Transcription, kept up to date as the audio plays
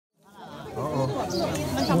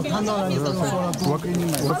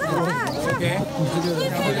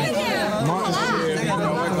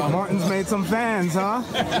Martin's made some fans, huh?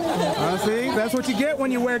 See, that's what you get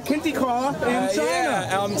when you wear kente cloth in China.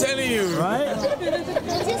 Yeah, I'm telling you.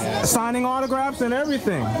 Right? Signing autographs and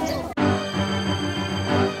everything.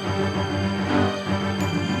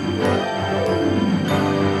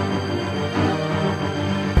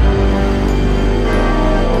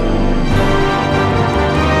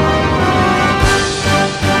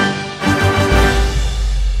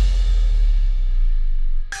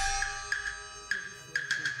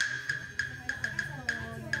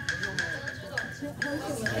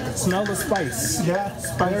 Smell the spice. Yeah,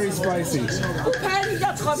 very spicy.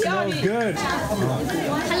 Smells good.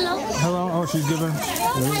 Hello. Hello. Oh, she's giving.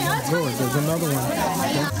 Oh, there's another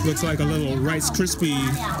one. Looks like a little Rice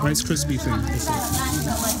Krispie thing.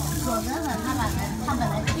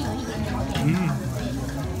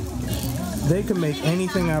 They can make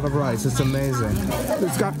anything out of rice. It's amazing.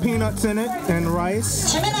 It's got peanuts in it and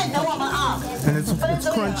rice, and it's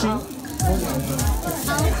crunchy.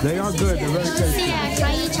 They are good. They're very tasty.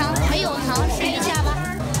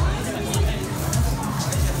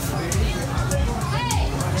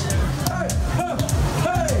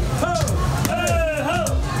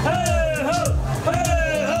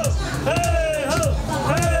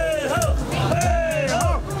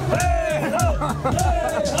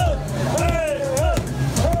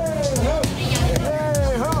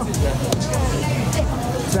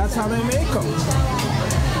 That's how they make them.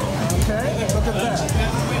 Okay, look at that.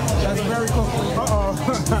 That's very cool. Uh-oh.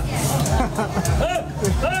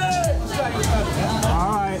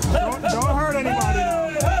 All right, don't hurt anybody now.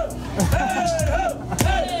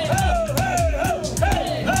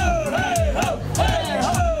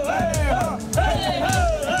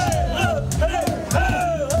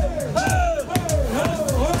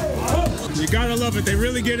 You gotta love it. They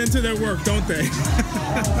really get into their work, don't they?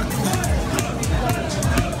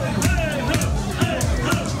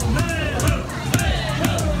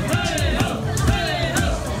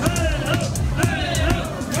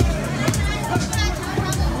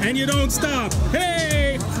 And you don't stop.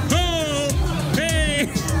 Hey, ho, hey.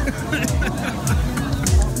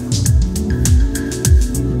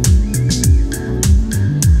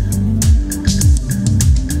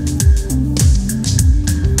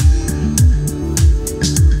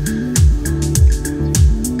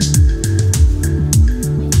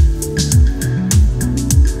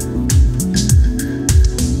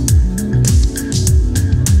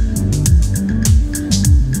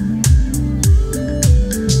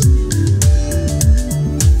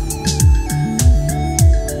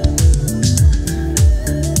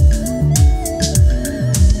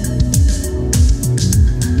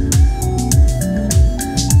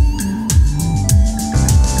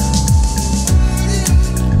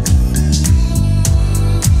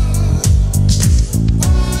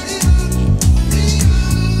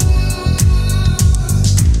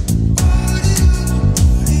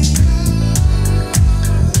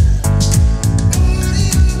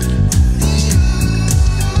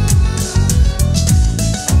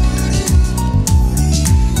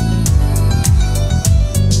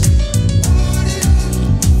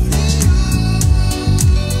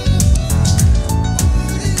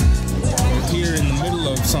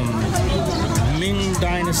 Some Ming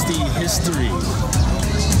Dynasty history.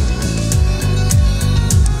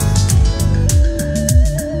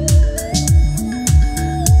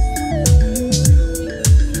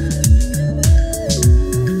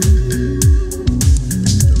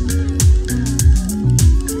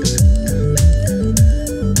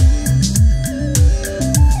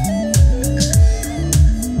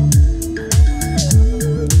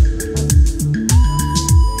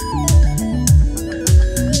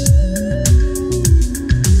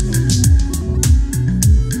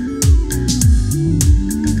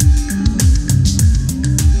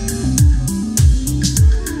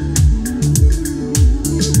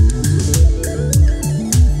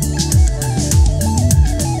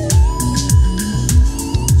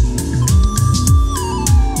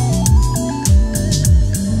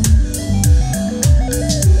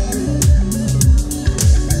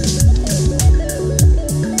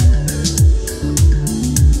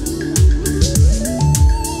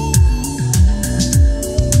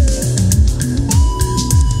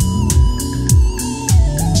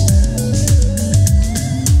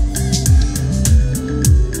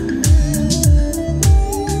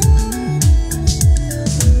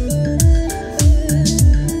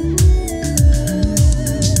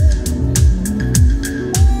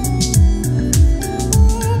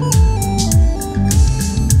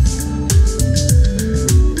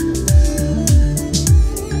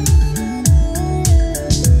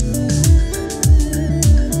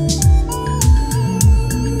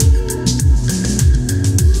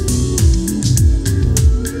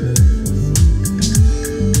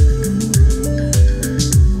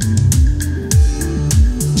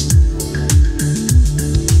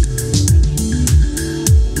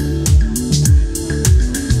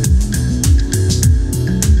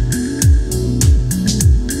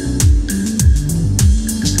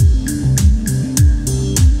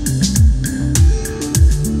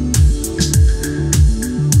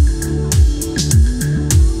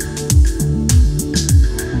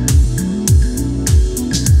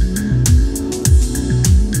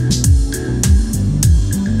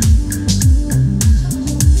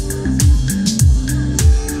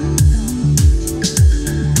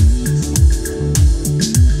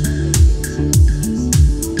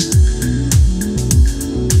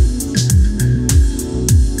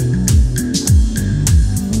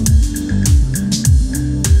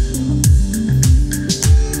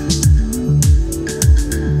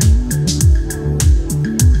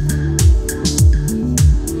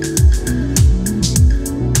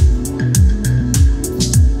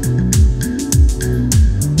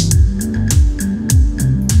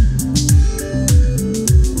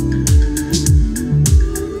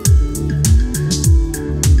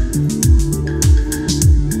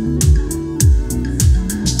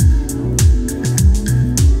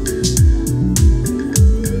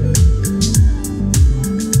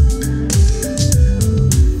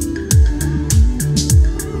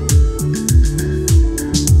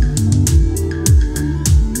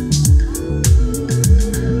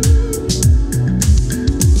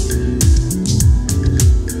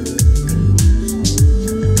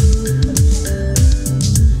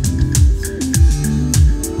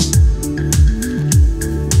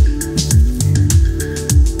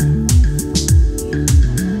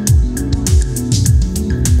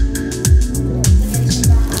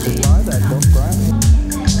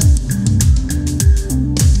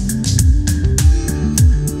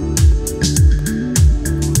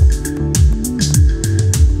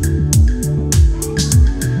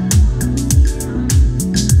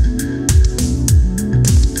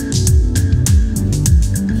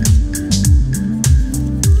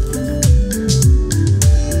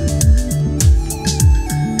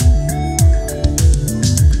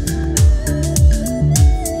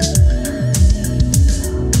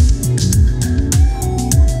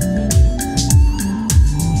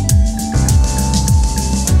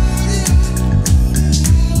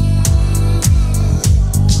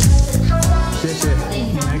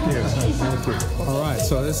 Thank you. All right,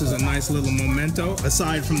 so this is a nice little memento.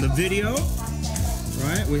 Aside from the video,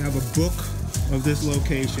 right, we have a book of this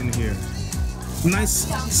location here. Nice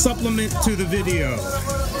supplement to the video.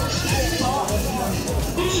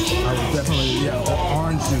 I would definitely,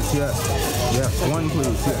 orange juice, yes. Yes, one please,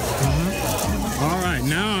 yes. All right,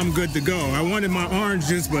 now I'm good to go. I wanted my orange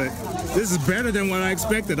juice, but this is better than what I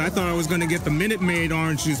expected. I thought I was gonna get the Minute Maid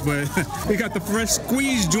orange juice, but we got the fresh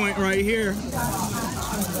squeeze joint right here.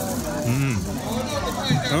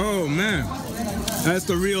 Oh man, that's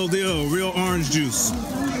the real deal, real orange juice.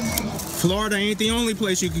 Florida ain't the only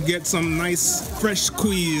place you could get some nice, fresh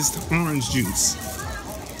squeezed orange juice.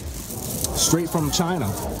 Straight from China.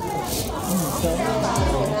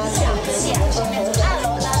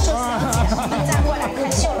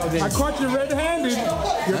 I caught you red-handed.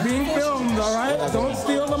 You're being filmed, all right? Don't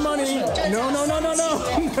steal the money. No, no, no, no, no.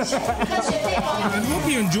 I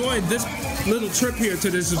hope you enjoyed this little trip here to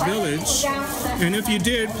this village. And if you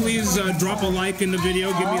did, please drop a like in the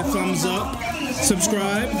video, give me a thumbs up,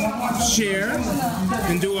 subscribe, share,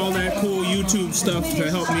 and do all that cool YouTube stuff to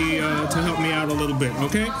help me out a little bit,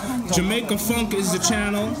 okay? Jamaica Funk is the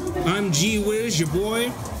channel. I'm Gwiz, your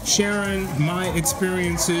boy, sharing my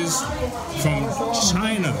experiences from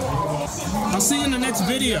China. I'll see you in the next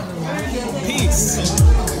video.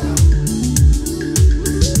 Peace.